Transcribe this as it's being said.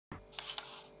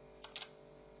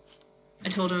I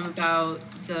told him about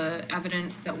the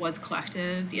evidence that was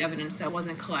collected, the evidence that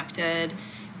wasn't collected,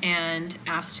 and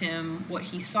asked him what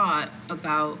he thought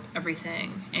about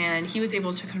everything. And he was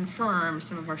able to confirm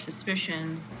some of our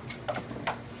suspicions.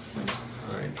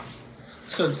 All right.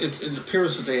 So it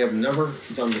appears that they have never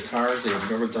done the car, they have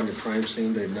never done the crime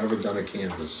scene, they've never done a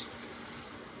canvas.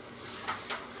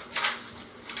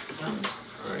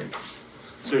 All right.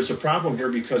 So there's a problem here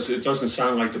because it doesn't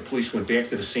sound like the police went back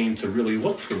to the scene to really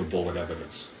look for the bullet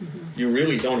evidence. You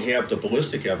really don't have the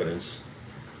ballistic evidence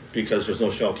because there's no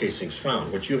shell casings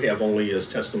found. What you have only is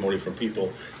testimony from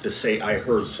people that say, I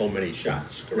heard so many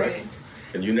shots, correct? Right.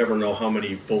 And you never know how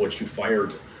many bullets you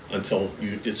fired until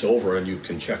it's over and you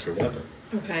can check your weapon.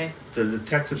 Okay. The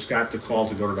detectives got the call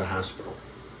to go to the hospital.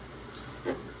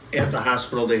 At the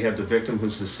hospital, they had the victim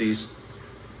who's deceased.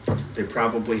 They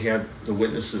probably had the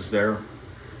witnesses there.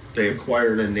 They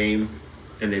acquired a name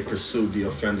and they pursued the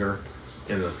offender,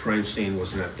 and the crime scene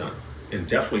was not done. And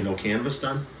definitely no canvas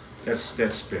done. That's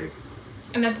big.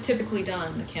 And that's typically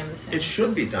done, the canvassing. It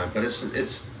should be done, but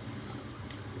it's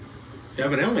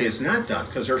evidently it's not done,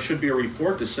 because there should be a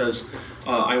report that says,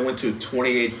 I went to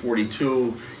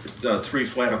 2842, the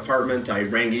 3-flat apartment, I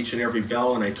rang each and every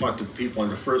bell, and I talked to people on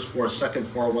the first floor, second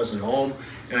floor wasn't home,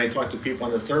 and I talked to people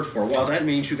on the third floor. Well, that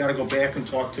means you gotta go back and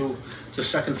talk to the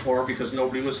second floor because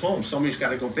nobody was home. Somebody's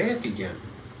gotta go back again.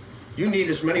 You need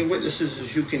as many witnesses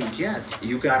as you can get.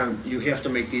 You have to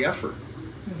make the effort.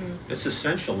 It's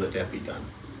essential that that be done.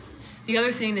 The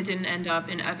other thing that didn't end up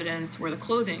in evidence were the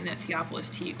clothing that Theophilus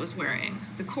Teague was wearing.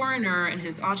 The coroner in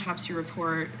his autopsy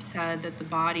report said that the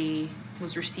body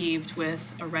was received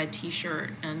with a red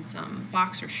t-shirt and some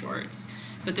boxer shorts,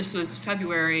 but this was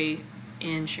February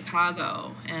in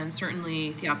Chicago, and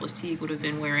certainly Theophilus Teague would have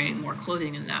been wearing more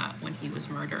clothing than that when he was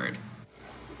murdered.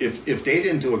 If they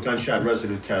didn't do a gunshot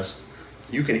residue test,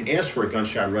 you can ask for a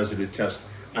gunshot residue test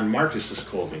on Marcus's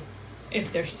clothing.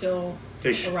 If they're still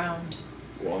around.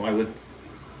 Well, I would,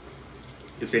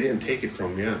 if they didn't take it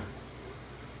from him, yeah.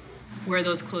 Where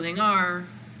those clothing are,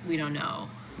 we don't know.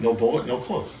 No bullet, no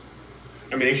clothes.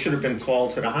 I mean, they should have been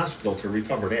called to the hospital to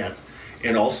recover that.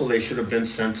 And also they should have been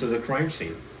sent to the crime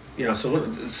scene. You know, so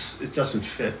it doesn't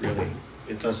fit, really.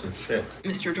 It doesn't fit.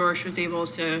 Mr. Dorsch was able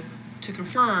to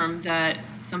confirm that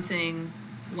something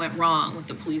went wrong with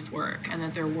the police work and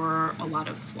that there were a lot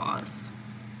of flaws.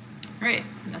 All right,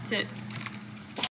 that's it.